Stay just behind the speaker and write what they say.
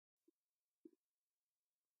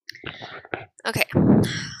Okay.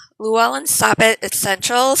 Llewellyn Sabbath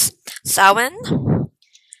Essentials, Samhain.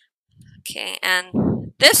 Okay,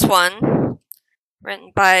 and this one,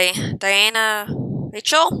 written by Diana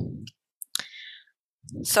Rachel.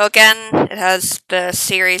 So again, it has the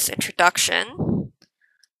series introduction.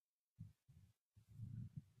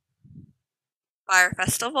 Fire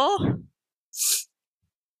Festival.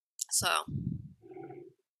 So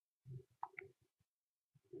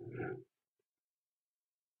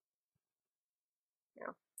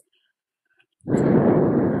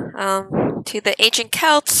to the ancient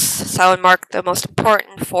Celts, Samhain marked the most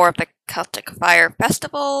important four of the Celtic fire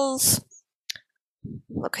festivals,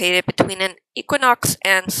 located between an equinox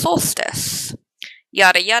and solstice.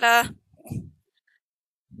 Yada yada.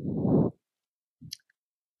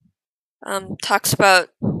 Talks about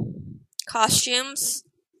costumes.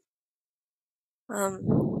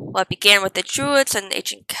 Well, it began with the Druids and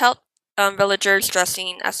ancient Celt villagers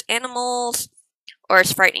dressing as animals or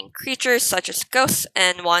as frightening creatures such as ghosts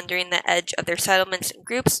and wandering the edge of their settlements in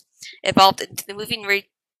groups, evolved into the moving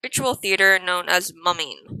ritual theater known as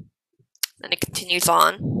mumming. And it continues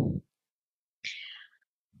on.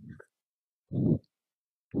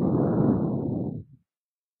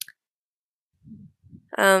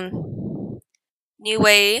 New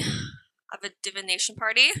way of a divination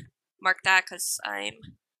party. Mark that because I'm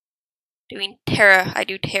doing tarot. I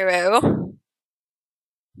do tarot.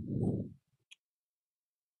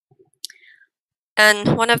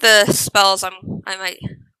 And one of the spells I'll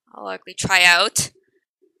likely try out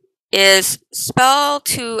is spell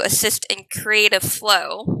to assist in creative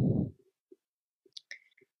flow.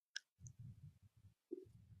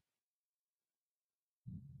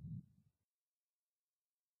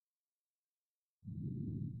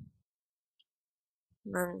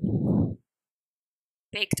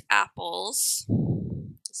 Baked apples.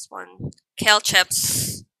 This one, kale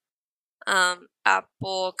chips.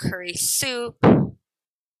 Apple curry soup.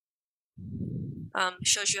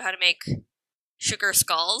 Shows you how to make sugar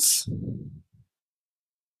skulls.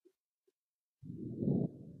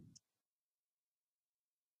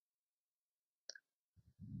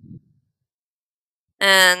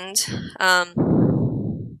 And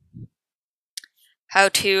how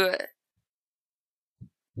to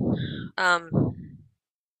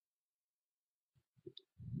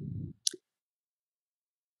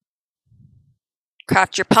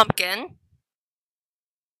craft your pumpkin.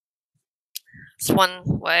 It's one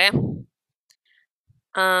way.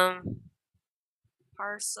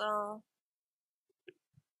 Parcel.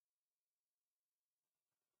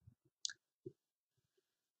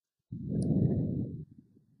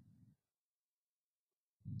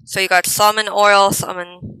 So you got salmon oil,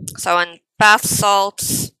 salmon bath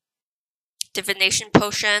salts, divination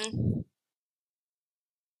potion,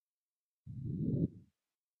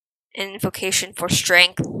 invocation for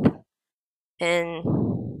strength, and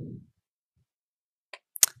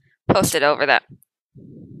posted over that.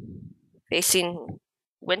 Facing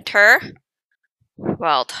winter,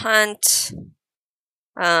 wild hunt,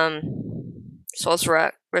 souls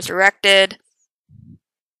resurrected,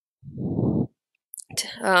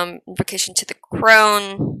 invocation to the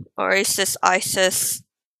crone, Oasis, Isis,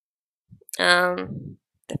 the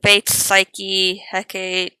Fates, Psyche,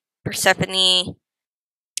 Hecate, Persephone,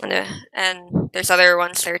 and there's other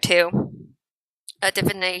ones there too. A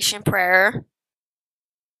divination prayer,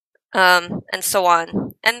 and so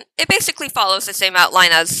on. And it basically follows the same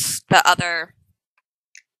outline as the other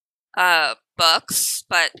books,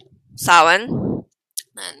 but Samhain.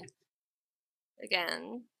 And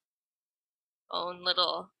again, own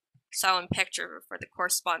little Samhain picture for the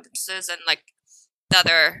correspondences and like the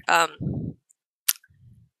other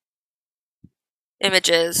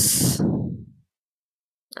images.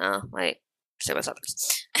 Oh, wait. There was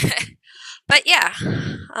others. But yeah.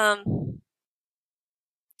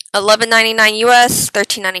 $11.99 US,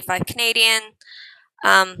 $13.95 Canadian.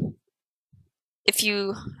 If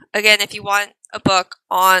you want a book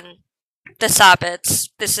on the Sabbats,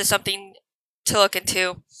 this is something to look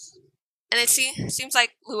into. And it seems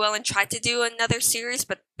like Llewellyn tried to do another series,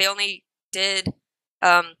 but they only did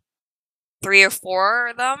 3 or 4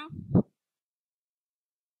 of them.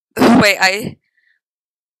 Wait,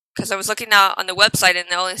 because I was looking out on the website and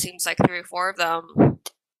it only seems like 3 or 4 of them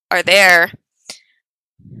are there.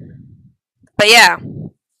 But yeah,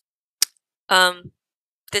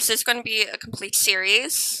 this is going to be a complete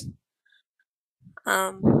series.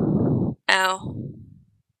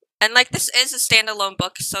 And like this is a standalone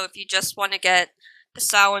book, so if you just want to get the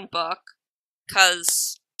Samhain book,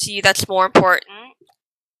 because to you that's more important,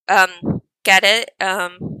 get it.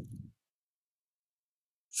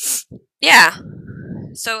 Yeah.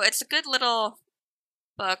 So it's a good little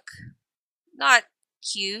book. Not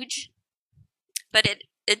huge, but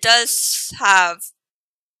it does have,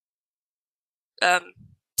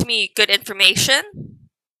 to me, good information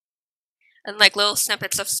and like little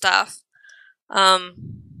snippets of stuff.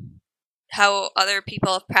 How other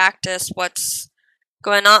people have practiced, what's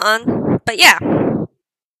going on. But yeah,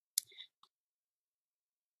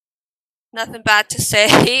 nothing bad to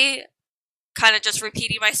say. Kind of just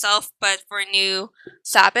repeating myself, but for a new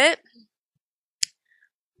Sabbath.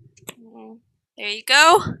 There you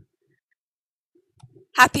go.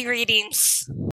 Happy readings.